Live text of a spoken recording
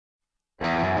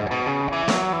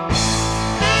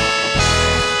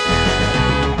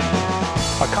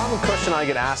Question I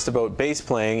get asked about bass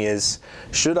playing is,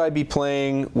 should I be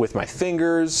playing with my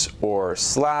fingers or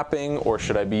slapping, or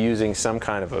should I be using some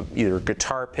kind of either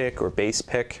guitar pick or bass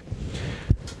pick?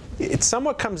 It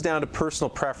somewhat comes down to personal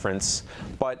preference,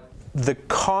 but the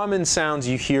common sounds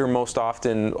you hear most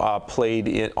often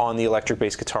played on the electric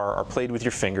bass guitar are played with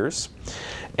your fingers,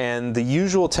 and the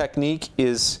usual technique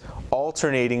is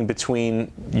alternating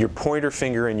between your pointer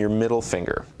finger and your middle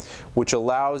finger, which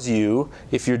allows you,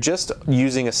 if you're just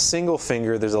using a single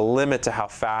finger, there's a limit to how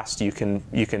fast you can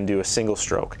do a single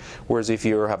stroke. Whereas if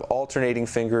you have alternating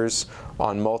fingers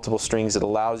on multiple strings, it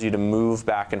allows you to move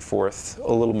back and forth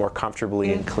a little more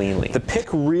comfortably and cleanly. The pick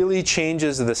really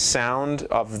changes the sound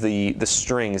of the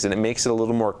strings, and it makes it a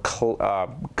little more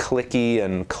clicky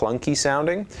and clunky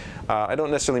sounding. I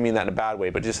don't necessarily mean that in a bad way,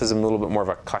 but it just has a little bit more of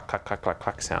a clack, clack, clack, clack,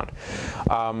 clack sound.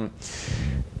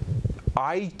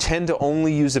 I tend to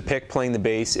only use a pick playing the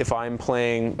bass if I'm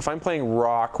playing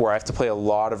rock, where I have to play a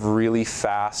lot of really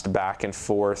fast back and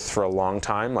forth for a long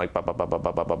time, like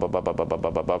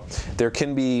it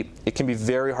can be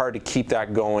very hard to keep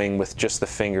that going with just the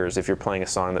fingers if you're playing a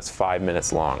song that's 5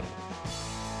 minutes long.